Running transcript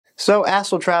So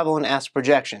astral travel and astral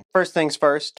projection. First things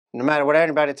first, no matter what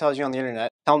anybody tells you on the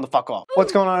internet, tell them to fuck off.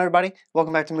 What's going on, everybody?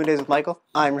 Welcome back to Moon Days with Michael.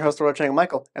 I'm your host, the Road Triangle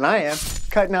Michael, and I am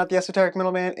cutting out the esoteric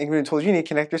middleman and giving you the tools you need to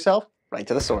connect yourself right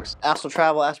to the source. Astral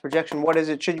travel, astral projection, what is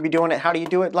it? Should you be doing it? How do you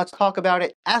do it? Let's talk about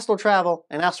it. Astral travel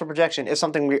and astral projection is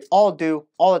something we all do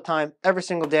all the time, every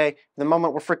single day, the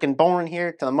moment we're freaking born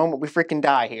here to the moment we freaking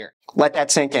die here. Let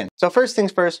that sink in. So first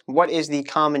things first, what is the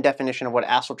common definition of what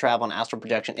astral travel and astral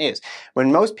projection is?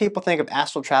 When most people think of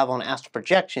astral travel and astral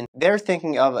projection, they're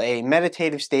thinking of a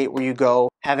meditative state where you go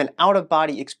have an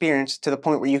out-of-body experience to the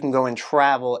point where you can go and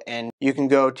travel, and you can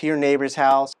go to your neighbor's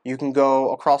house, you can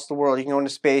go across the world, you can go into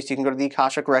space, you can go to the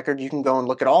Akashic record, you can go and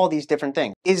look at all these different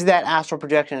things. Is that astral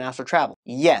projection and astral travel?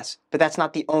 Yes, but that's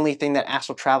not the only thing that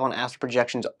astral travel and astral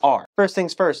projections are. First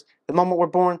things first, the moment we're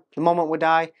born, the moment we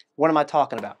die, what am I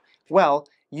talking about? Well,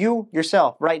 you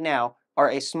yourself right now are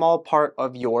a small part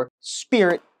of your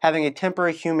spirit having a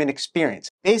temporary human experience.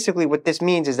 Basically, what this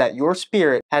means is that your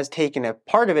spirit has taken a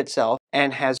part of itself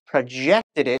and has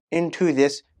projected it into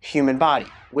this human body.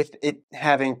 With it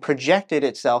having projected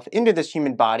itself into this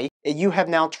human body, you have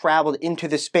now traveled into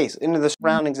the space, into the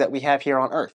surroundings that we have here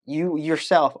on Earth. You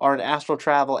yourself are an astral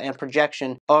travel and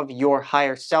projection of your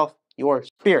higher self, your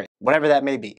spirit, whatever that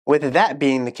may be. With that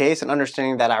being the case and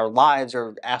understanding that our lives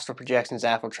are astral projections,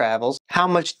 astral travels, how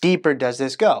much deeper does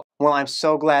this go? Well, I'm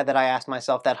so glad that I asked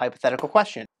myself that hypothetical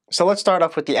question. So let's start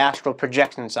off with the astral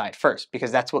projection side first, because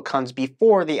that's what comes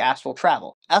before the astral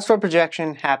travel. Astral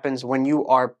projection happens when you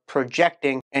are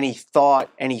projecting any thought,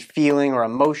 any feeling or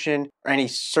emotion, or any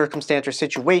circumstance or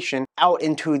situation out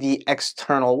into the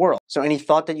external world. So any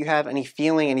thought that you have, any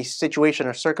feeling, any situation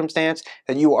or circumstance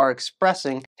that you are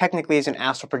expressing technically is an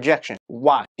astral projection.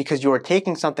 Why? Because you are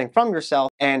taking something from yourself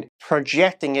and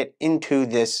projecting it into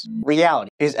this reality.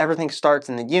 Because everything starts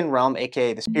in the yin realm,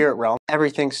 aka the spirit realm.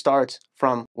 Everything starts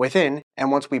from within,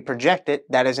 and once we project it,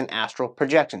 that is an astral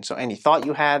projection. So any thought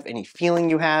you have, any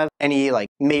feeling you have, any like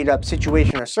made up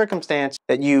situation or circumstance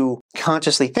that you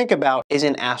consciously think about is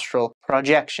an astral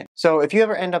projection. So if you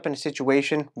ever end up in a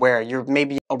situation where you're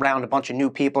maybe around a bunch of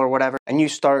new people or whatever, and you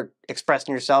start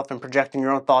expressing yourself and projecting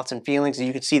your own thoughts and feelings, and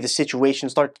you can see the situation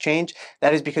start to change,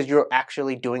 that is because you're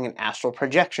actually doing an astral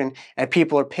projection, and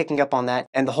people are picking up on that,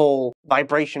 and the whole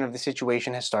vibration of the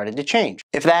situation has started to change.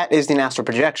 If that is an astral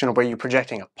projection where you're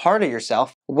projecting a part of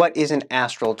yourself, what is an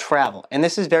astral travel? And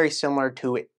this is very similar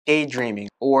to daydreaming,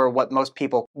 or what most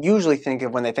people usually think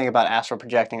of when they think about astral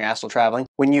projecting or astral traveling.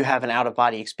 When you have an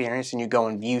out-of-body experience and you go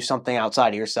and view something outside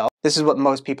of yourself, this is what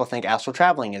most people think astral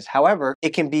traveling is. However,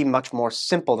 it can be much more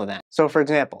simple than that. So for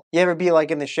example, you ever be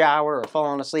like in the shower or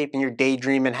falling asleep and you're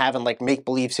daydreaming, having like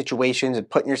make-believe situations and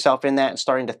putting yourself in that and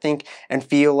starting to think and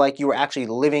feel like you were actually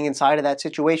living inside of that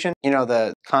situation? You know,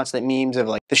 the constant memes of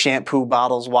like the shampoo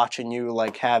bottles watching you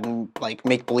like having like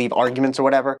make-believe arguments or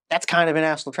whatever. That's kind of an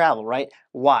astral travel, right?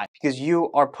 Why? Because you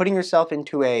are putting yourself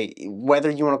into a, whether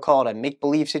you want to call it a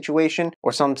make-believe situation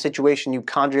or some situation you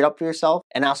conjured up for yourself,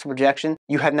 an astral projection,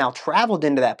 you have now traveled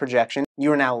into that projection.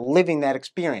 You are now living that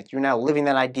experience. You're now living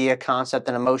that idea, concept,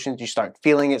 and emotions. You start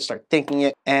feeling it, start thinking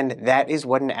it, and that is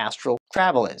what an astral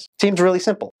travel is. Seems really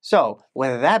simple. So,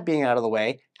 with that being out of the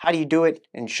way, how do you do it,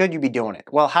 and should you be doing it?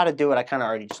 Well, how to do it, I kind of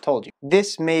already just told you.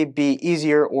 This may be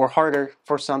easier or harder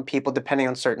for some people depending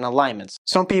on certain alignments.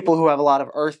 Some people who have a lot of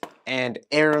earth and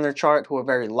air in their chart, who are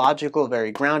very logical,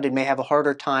 very grounded, may have a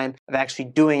harder time of actually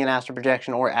doing an astral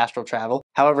projection or astral travel.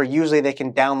 However, usually they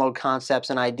can download concepts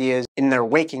and ideas in their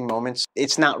waking moments.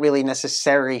 It's not really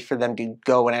necessary for them to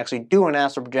go and actually do an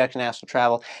astral projection, astral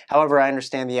travel. However, I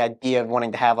understand the idea of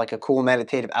wanting to have like a cool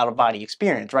meditative out-of-body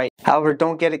experience, right? However,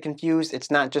 don't get it confused. It's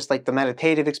not just like the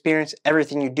meditative experience.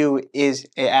 Everything you do is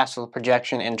an astral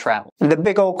projection and travel. The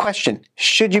big old question,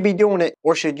 should you be doing it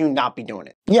or should you not be doing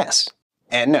it? Yes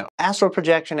and no. Astral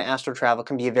projection and astral travel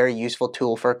can be a very useful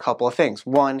tool for a couple of things.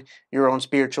 One, your own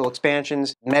spiritual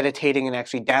expansions, meditating and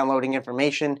actually downloading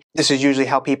information. This is usually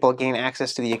how people gain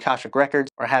access to the Akashic records,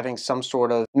 or having some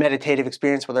sort of meditative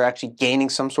experience where they're actually gaining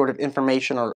some sort of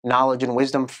information or knowledge and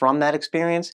wisdom from that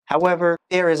experience. However,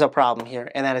 there is a problem here,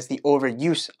 and that is the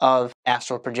overuse of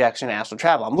astral projection and astral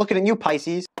travel. I'm looking at you,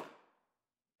 Pisces,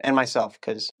 and myself,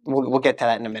 because we'll get to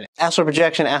that in a minute. Astral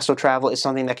projection, astral travel is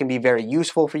something that can be very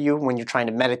useful for you when you're trying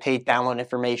to meditate, download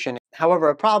information. However,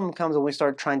 a problem comes when we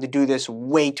start trying to do this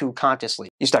way too consciously.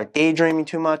 You start daydreaming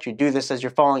too much, you do this as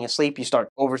you're falling asleep, you start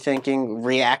overthinking,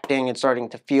 reacting, and starting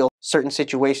to feel certain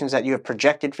situations that you have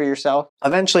projected for yourself,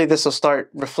 eventually this will start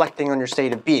reflecting on your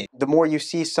state of being. The more you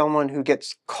see someone who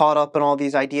gets caught up in all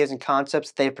these ideas and concepts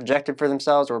that they projected for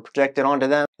themselves or projected onto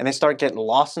them, and they start getting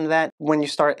lost into that, when you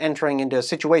start entering into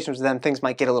situations with them, things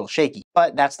might get a little shaky.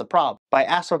 But that's the problem. By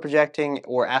astral projecting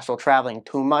or astral traveling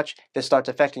too much, this starts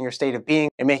affecting your state of being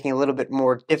and making it a little bit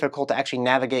more difficult to actually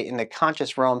navigate in the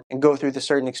conscious realm and go through the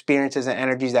certain experiences and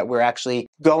energies that we're actually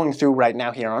going through right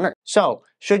now here on Earth. So,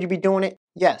 should you be doing it?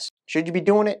 Yes. Should you be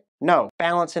doing it? No.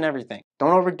 Balance in everything.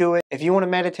 Don't overdo it. If you want to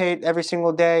meditate every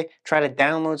single day, try to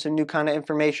download some new kind of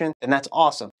information, then that's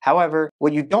awesome. However,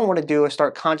 what you don't want to do is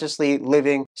start consciously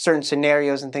living certain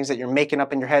scenarios and things that you're making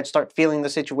up in your head, start feeling the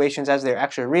situations as they're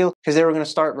actually real, because they were going to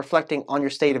start reflecting on your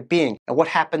state of being. And what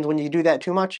happens when you do that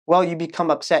too much? Well, you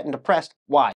become upset and depressed.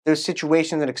 Why? Those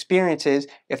situations and experiences,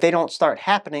 if they don't start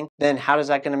happening, then how is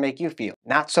that going to make you feel?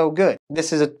 Not so good.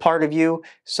 This is a part of you,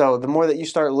 so the more that you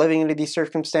start living into these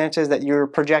circumstances that you're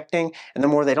projecting, and the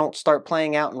more they don't start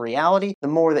playing out in reality, the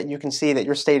more that you can see that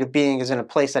your state of being is in a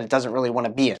place that it doesn't really want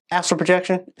to be in. Astral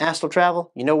projection, astral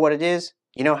travel, you know what it is,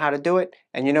 you know how to do it,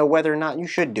 and you know whether or not you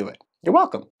should do it. You're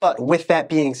welcome. But with that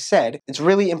being said, it's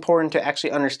really important to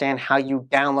actually understand how you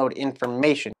download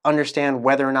information. Understand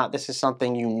whether or not this is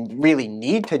something you really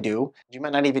need to do. You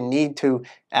might not even need to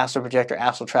astral project or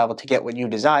astral travel to get what you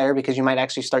desire, because you might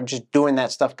actually start just doing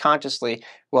that stuff consciously,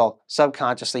 well,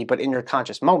 subconsciously, but in your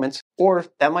conscious moments. Or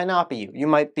that might not be you. You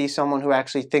might be someone who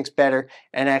actually thinks better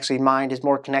and actually mind is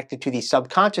more connected to the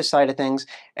subconscious side of things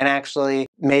and actually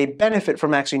may benefit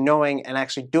from actually knowing and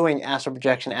actually doing astral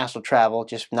projection, astral travel,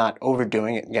 just not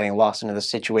overdoing it and getting lost into the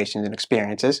situations and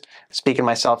experiences. Speaking of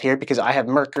myself here, because I have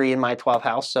Mercury in my 12th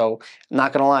house, so I'm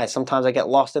not gonna lie, sometimes I get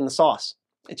lost in the sauce.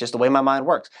 It's just the way my mind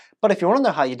works. But if you want to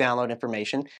know how you download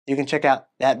information, you can check out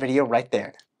that video right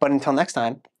there. But until next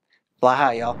time, fly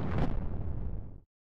high, y'all.